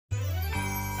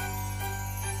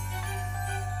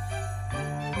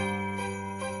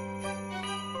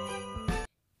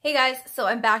Hey guys, so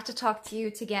I'm back to talk to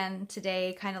you again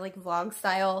today, kind of like vlog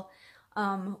style.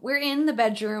 We're in the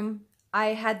bedroom. I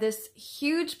had this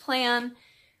huge plan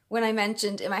when I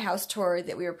mentioned in my house tour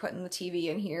that we were putting the TV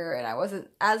in here, and I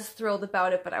wasn't as thrilled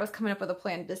about it, but I was coming up with a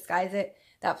plan to disguise it.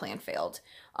 That plan failed.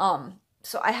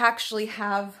 So I actually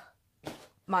have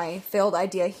my failed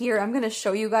idea here. I'm going to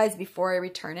show you guys before I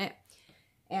return it,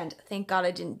 and thank God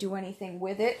I didn't do anything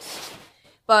with it.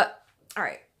 But,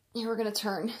 alright. Here we're going to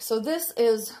turn. So this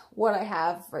is what I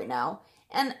have right now.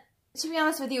 And to be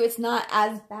honest with you, it's not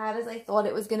as bad as I thought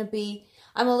it was going to be.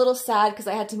 I'm a little sad because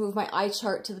I had to move my eye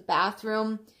chart to the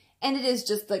bathroom. And it is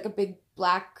just like a big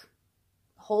black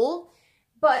hole.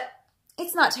 But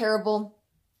it's not terrible.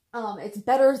 It's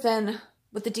better than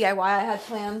with the DIY I had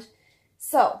planned.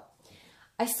 So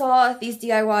I saw these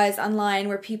DIYs online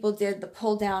where people did the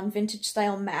pull down vintage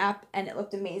style map and it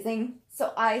looked amazing.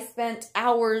 So I spent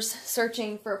hours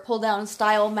searching for a pull down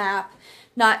style map.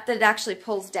 Not that it actually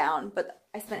pulls down, but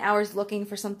I spent hours looking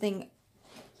for something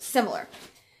similar.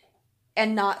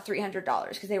 And not $300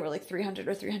 because they were like $300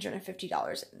 or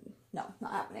 $350. No,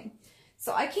 not happening.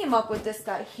 So I came up with this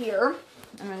guy here.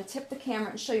 I'm going to tip the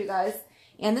camera and show you guys.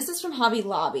 And this is from Hobby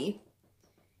Lobby.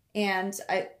 And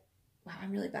wow,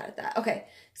 I'm really bad at that. Okay,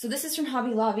 so this is from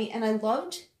Hobby Lobby, and I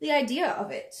loved the idea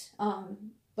of it.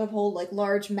 The whole like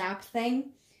large map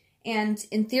thing. And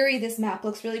in theory, this map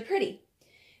looks really pretty.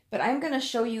 But I'm going to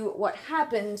show you what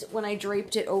happened when I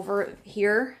draped it over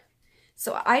here.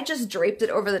 So I just draped it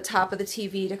over the top of the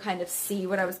TV to kind of see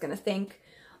what I was going to think.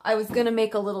 I was going to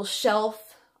make a little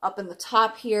shelf up in the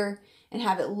top here and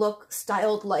have it look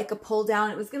styled like a pull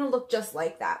down. It was going to look just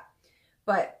like that.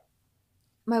 But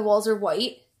my walls are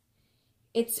white.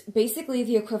 It's basically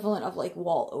the equivalent of like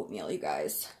wall oatmeal, you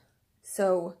guys.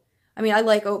 So, I mean, I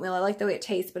like oatmeal. I like the way it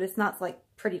tastes, but it's not like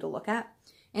pretty to look at.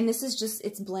 And this is just,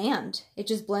 it's bland. It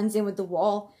just blends in with the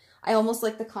wall. I almost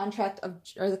like the contrast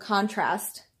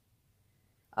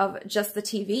of just the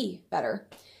TV better.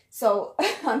 So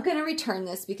I'm going to return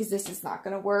this because this is not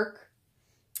going to work.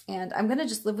 And I'm going to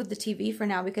just live with the TV for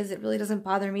now because it really doesn't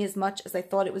bother me as much as I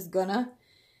thought it was gonna.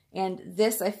 And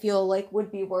this I feel like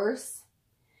would be worse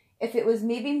if it was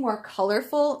maybe more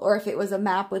colorful, or if it was a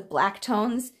map with black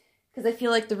tones, because I feel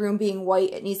like the room being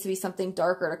white, it needs to be something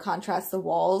darker to contrast the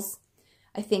walls.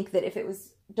 I think that if it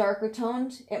was darker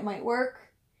toned, it might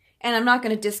work. And I'm not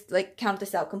going to count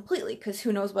this out completely, because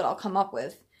who knows what I'll come up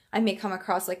with. I may come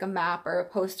across like a map or a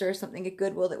poster or something at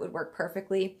Goodwill that would work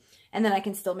perfectly, and then I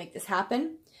can still make this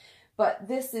happen. But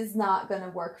this is not going to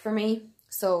work for me,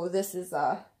 so this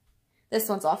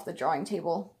one's off the drawing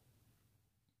table.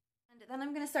 Then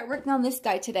I'm going to start working on this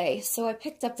guy today. So I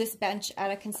picked up this bench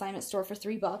at a consignment store for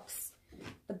 $3.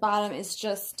 The bottom is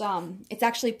just, it's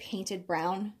actually painted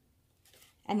brown.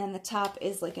 And then the top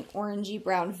is like an orangey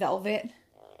brown velvet.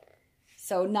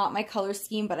 So not my color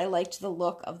scheme, but I liked the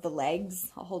look of the legs.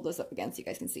 I'll hold those up again so you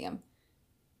guys can see them.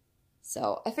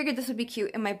 So I figured this would be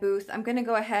cute in my booth. I'm going to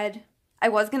go ahead. I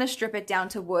was going to strip it down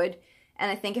to wood. And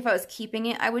I think if I was keeping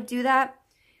it, I would do that.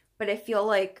 But I feel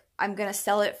like I'm going to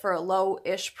sell it for a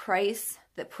low-ish price,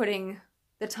 that putting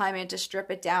the time in to strip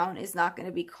it down is not going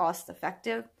to be cost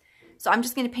effective. So I'm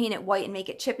just going to paint it white and make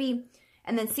it chippy,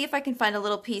 and then see if I can find a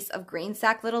little piece of grain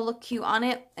sack that'll look cute on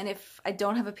it. And if I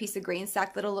don't have a piece of grain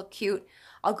sack that'll look cute,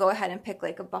 I'll go ahead and pick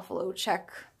like a buffalo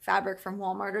check fabric from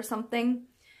Walmart or something.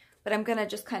 But I'm going to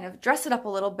just kind of dress it up a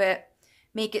little bit,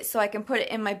 make it so I can put it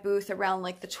in my booth around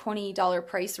like the $20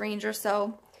 price range or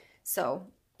so. So,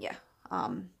 yeah.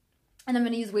 And I'm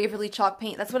going to use Waverly chalk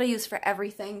paint. That's what I use for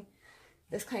everything.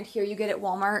 This kind here you get at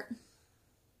Walmart.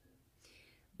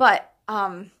 But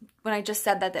when I just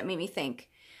said that, that made me think.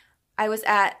 I was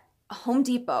at Home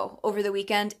Depot over the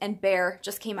weekend, and Behr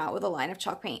just came out with a line of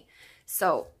chalk paint.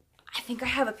 So I think I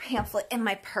have a pamphlet in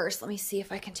my purse. Let me see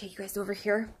if I can take you guys over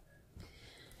here.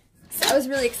 So I was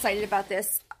really excited about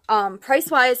this.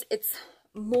 Price-wise, it's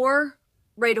more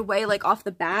right away, like off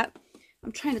the bat.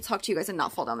 I'm trying to talk to you guys and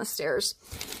not fall down the stairs.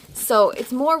 So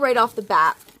it's more right off the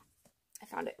bat. I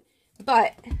found it.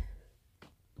 But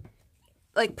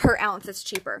like per ounce, it's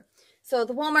cheaper. So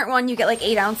the Walmart one, you get like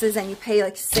 8 ounces and you pay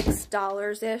like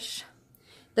 $6-ish.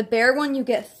 The Behr one, you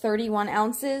get 31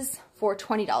 ounces for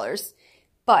 $20.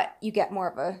 But you get more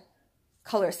of a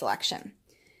color selection.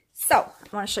 So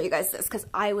I want to show you guys this because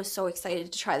I was so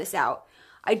excited to try this out.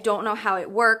 I don't know how it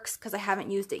works because I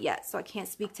haven't used it yet, so I can't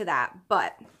speak to that.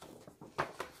 But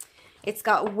it's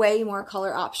got way more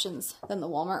color options than the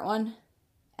Walmart one.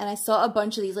 And I saw a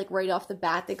bunch of these like right off the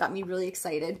bat that got me really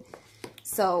excited.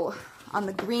 So on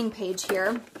the green page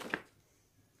here,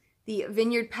 the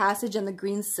Vineyard Passage and the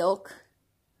Green Silk,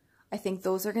 I think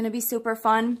those are going to be super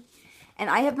fun. And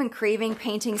I have been craving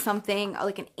painting something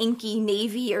like an inky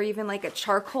navy or even like a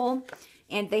charcoal.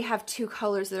 And they have two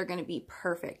colors that are going to be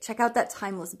perfect. Check out that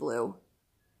Timeless Blue.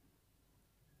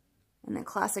 And then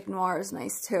Classic Noir is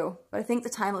nice too. But I think the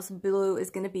Timeless Blue is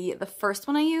going to be the first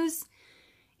one I use.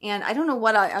 And I don't know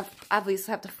what I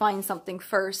obviously have to find something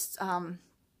first. I'm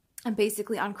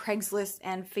basically on Craigslist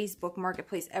and Facebook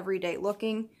Marketplace every day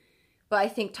looking. But I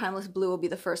think Timeless Blue will be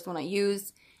the first one I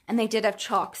use. And they did have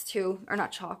chalks too. Or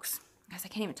not chalks. Guys, I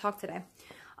can't even talk today.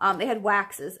 They had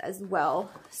waxes as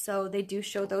well. So they do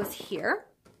show those here.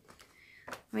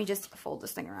 Let me just fold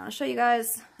this thing around and show you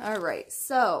guys. Alright,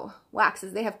 so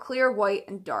waxes. They have clear, white,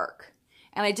 and dark.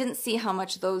 And I didn't see how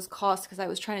much those cost because I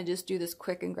was trying to just do this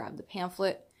quick and grab the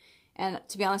pamphlet. And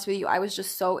to be honest with you, I was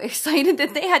just so excited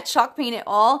that they had chalk paint at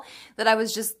all that I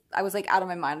was like out of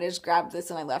my mind. I just grabbed this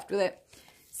and I left with it.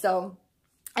 So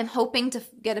I'm hoping to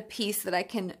get a piece that I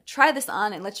can try this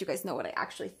on and let you guys know what I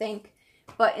actually think.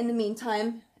 But in the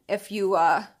meantime, if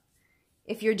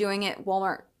you're doing it,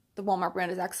 the Walmart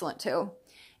brand is excellent too.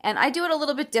 And I do it a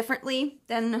little bit differently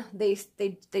than they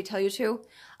tell you to.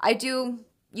 I do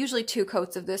usually 2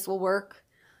 coats of this will work.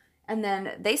 And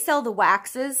then they sell the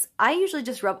waxes. I usually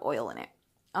just rub oil in it.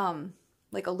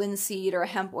 Like a linseed or a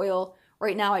hemp oil.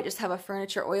 Right now I just have a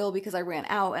furniture oil because I ran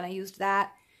out and I used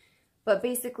that. But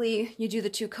basically you do the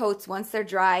 2 coats. Once they're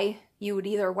dry, you would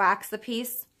either wax the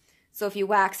piece. So if you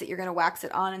wax it, you're going to wax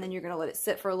it on and then you're going to let it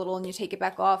sit for a little and you take it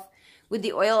back off. With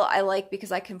the oil, I like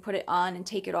because I can put it on and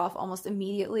take it off almost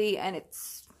immediately. And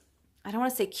it's, I don't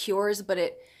want to say cures, but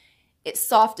it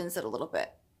softens it a little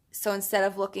bit. So instead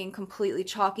of looking completely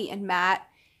chalky and matte,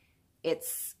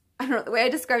 it's, I don't know, the way I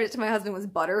described it to my husband was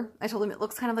butter. I told him it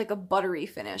looks kind of like a buttery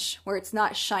finish where it's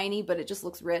not shiny, but it just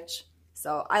looks rich.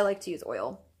 So I like to use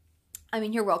oil. I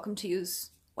mean, you're welcome to use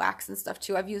wax and stuff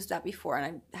too. I've used that before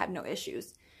and I had no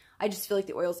issues. I just feel like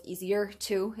the oil's easier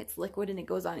too. It's liquid and it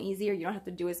goes on easier. You don't have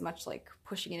to do as much like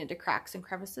pushing it into cracks and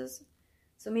crevices.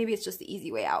 So maybe it's just the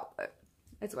easy way out, but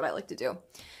it's what I like to do.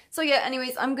 So yeah,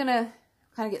 anyways, I'm gonna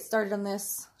kind of get started on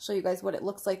this, show you guys what it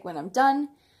looks like when I'm done,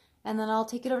 and then I'll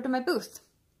take it over to my booth.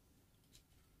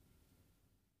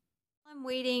 I'm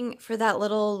waiting for that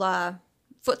little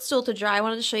footstool to dry. I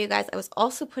wanted to show you guys, I was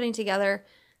also putting together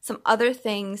some other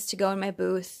things to go in my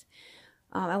booth.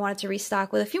 I wanted to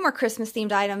restock with a few more Christmas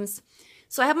themed items.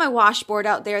 So I have my washboard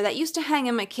out there that used to hang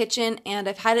in my kitchen and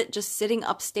I've had it just sitting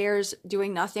upstairs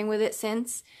doing nothing with it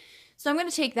since. So I'm going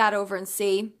to take that over and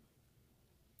see.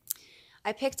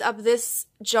 I picked up this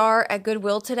jar at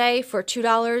Goodwill today for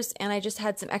 $2 and I just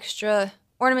had some extra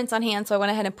ornaments on hand so I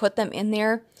went ahead and put them in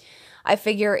there. I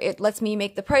figure it lets me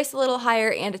make the price a little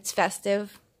higher and it's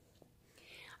festive.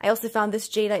 I also found this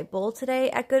jadeite bowl today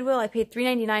at Goodwill. I paid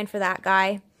 $3.99 for that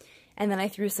guy. And then I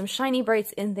threw some Shiny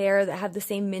Brights in there that have the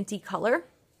same minty color.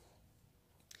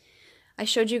 I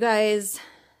showed you guys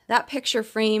that picture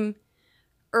frame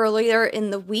earlier in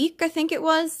the week, I think it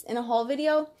was, in a haul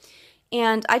video.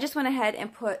 And I just went ahead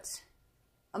and put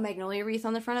a magnolia wreath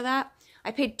on the front of that.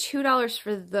 I paid $2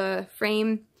 for the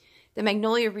frame. The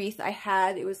magnolia wreath I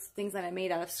had, it was things that I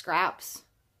made out of scraps.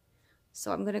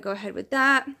 So I'm going to go ahead with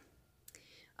that.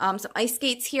 Some ice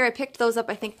skates here. I picked those up,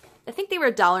 I think they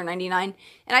were $1.99, and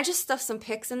I just stuffed some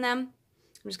picks in them.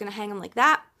 I'm just going to hang them like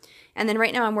that. And then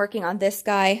right now I'm working on this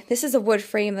guy. This is a wood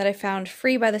frame that I found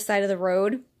free by the side of the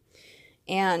road.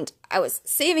 And I was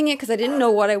saving it because I didn't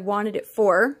know what I wanted it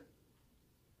for.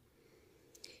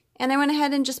 And I went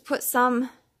ahead and just put some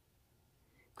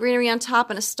greenery on top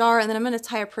and a star, and then I'm going to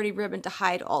tie a pretty ribbon to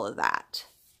hide all of that.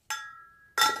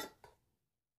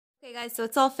 Okay guys, so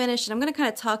it's all finished, and I'm going to kind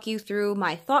of talk you through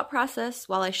my thought process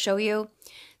while I show you.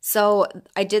 So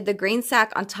I did the grain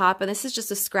sack on top, and this is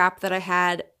just a scrap that I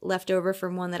had left over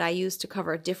from one that I used to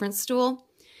cover a different stool.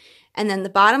 And then the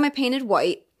bottom I painted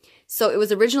white. So it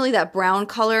was originally that brown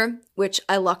color, which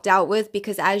I lucked out with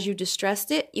because as you distressed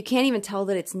it, you can't even tell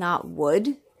that it's not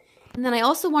wood. And then I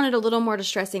also wanted a little more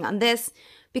distressing on this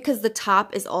because the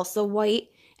top is also white,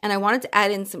 and I wanted to add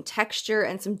in some texture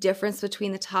and some difference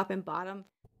between the top and bottom.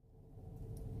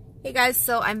 Hey guys,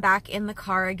 so I'm back in the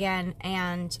car again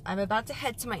and I'm about to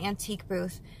head to my antique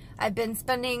booth. I've been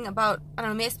spending about, I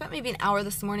don't know, I spent maybe an hour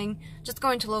this morning just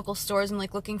going to local stores and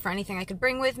like looking for anything I could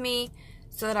bring with me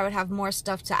so that I would have more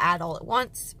stuff to add all at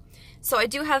once. So I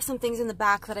do have some things in the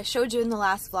back that I showed you in the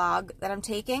last vlog that I'm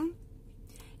taking.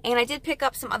 And I did pick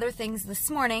up some other things this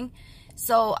morning.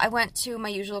 So I went to my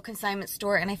usual consignment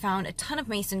store and I found a ton of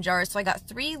mason jars. So I got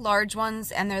 3 large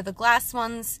ones, and they're the glass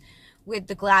ones with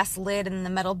the glass lid and the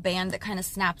metal band that kind of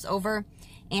snaps over,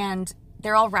 and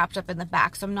they're all wrapped up in the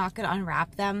back, so I'm not going to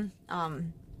unwrap them.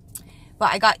 But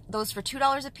but I got those for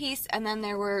 $2 a piece, and then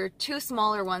there were 2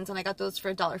 smaller ones, and I got those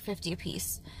for $1.50 a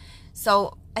piece.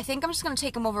 So I think I'm just going to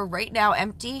take them over right now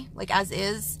empty, like as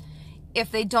is. If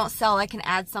they don't sell, I can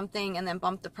add something and then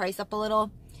bump the price up a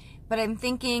little. But I'm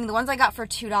thinking the ones I got for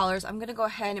 $2, I'm going to go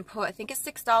ahead and put, I think it's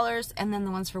 $6, and then the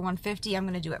ones for $1.50, I'm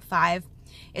going to do at $5.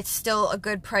 It's still a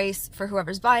good price for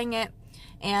whoever's buying it,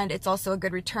 and it's also a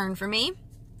good return for me.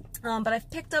 But I've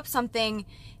picked up something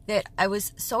that I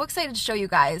was so excited to show you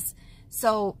guys.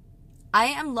 So I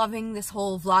am loving this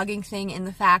whole vlogging thing in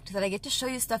the fact that I get to show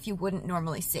you stuff you wouldn't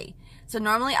normally see. So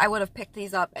normally I would have picked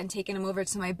these up and taken them over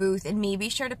to my booth and maybe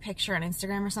shared a picture on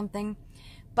Instagram or something.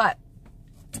 But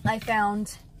I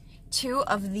found 2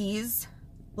 of these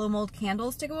blow mold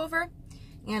candles to go over,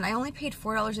 and I only paid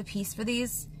 $4 a piece for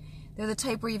these. They're the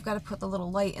type where you've got to put the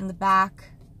little light in the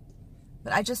back,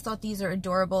 but I just thought these are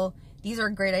adorable. These are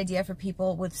a great idea for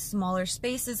people with smaller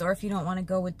spaces, or if you don't want to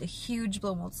go with the huge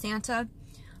blow mold Santa.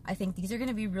 I think these are going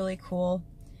to be really cool,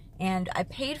 and I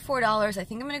paid $4. I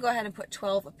think I'm going to go ahead and put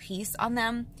 12 a piece on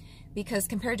them, because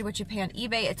compared to what you pay on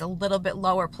eBay, it's a little bit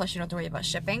lower, plus you don't have to worry about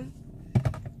shipping.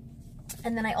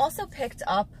 And then I also picked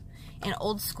up an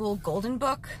old school golden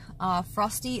book,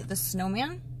 Frosty the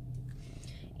Snowman.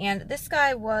 And this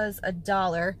guy was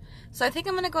 $1. So I think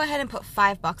I'm going to go ahead and put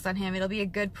 $5 on him. It'll be a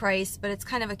good price, but it's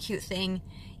kind of a cute thing.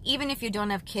 Even if you don't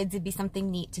have kids, it'd be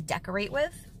something neat to decorate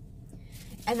with.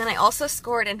 And then I also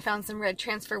scored and found some red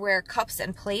transferware cups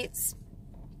and plates.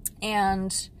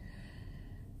 And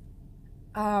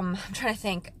I'm trying to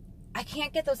think. I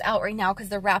can't get those out right now because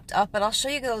they're wrapped up, but I'll show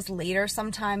you those later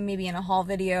sometime, maybe in a haul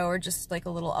video or just like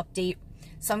a little update.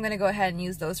 So I'm going to go ahead and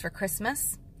use those for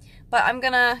Christmas. But I'm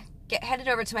going to get headed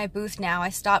over to my booth now. I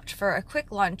stopped for a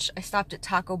quick lunch. I stopped at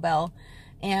Taco Bell,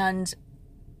 and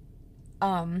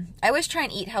I always try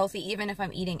and eat healthy even if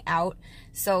I'm eating out.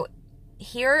 So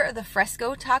here the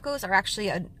fresco tacos are actually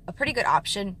a pretty good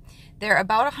option. They're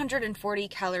about 140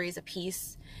 calories a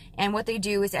piece, and what they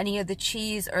do is any of the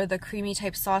cheese or the creamy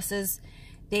type sauces,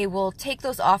 they will take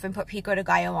those off and put pico de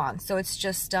gallo on. So it's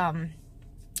just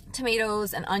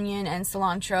tomatoes and onion and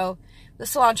cilantro. The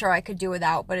cilantro I could do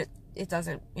without, but it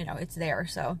doesn't, you know, it's there.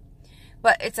 So,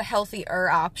 but it's a healthier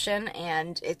option,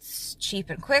 and it's cheap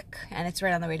and quick, and it's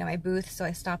right on the way to my booth, so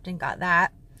I stopped and got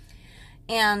that.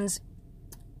 And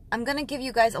I'm gonna give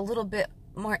you guys a little bit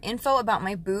more info about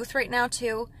my booth right now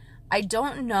too. I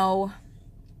don't know,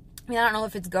 I don't know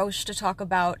if it's gauche to talk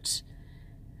about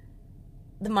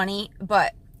the money,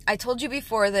 but I told you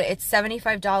before that it's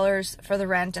 $75 for the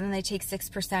rent, and then they take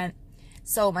 6%.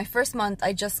 So my first month,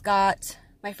 I just got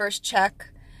my first check.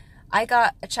 I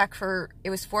got a check for, it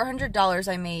was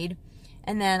 $400 I made,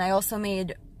 and then I also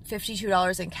made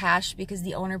 $52 in cash because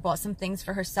the owner bought some things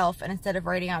for herself, and instead of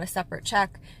writing out a separate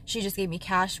check, she just gave me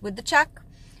cash with the check.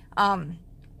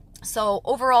 So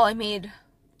overall I made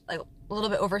like a little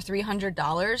bit over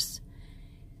 $300.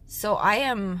 So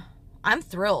I'm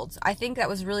thrilled. I think that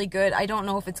was really good. I don't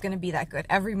know if it's going to be that good.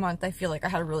 Every month I feel like I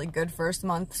had a really good first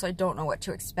month, so I don't know what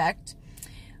to expect.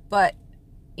 But,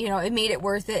 you know, it made it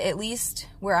worth it, at least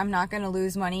where I'm not going to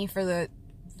lose money for the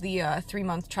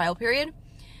 3-month trial period.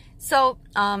 So,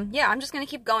 yeah, I'm just going to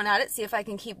keep going at it, see if I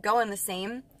can keep going the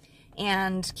same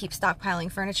and keep stockpiling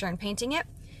furniture and painting it.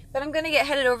 But I'm going to get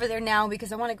headed over there now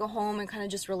because I want to go home and kind of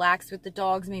just relax with the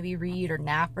dogs, maybe read or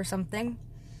nap or something.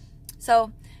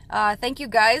 So, thank you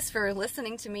guys for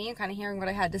listening to me and kind of hearing what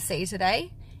I had to say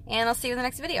today, and I'll see you in the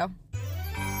next video.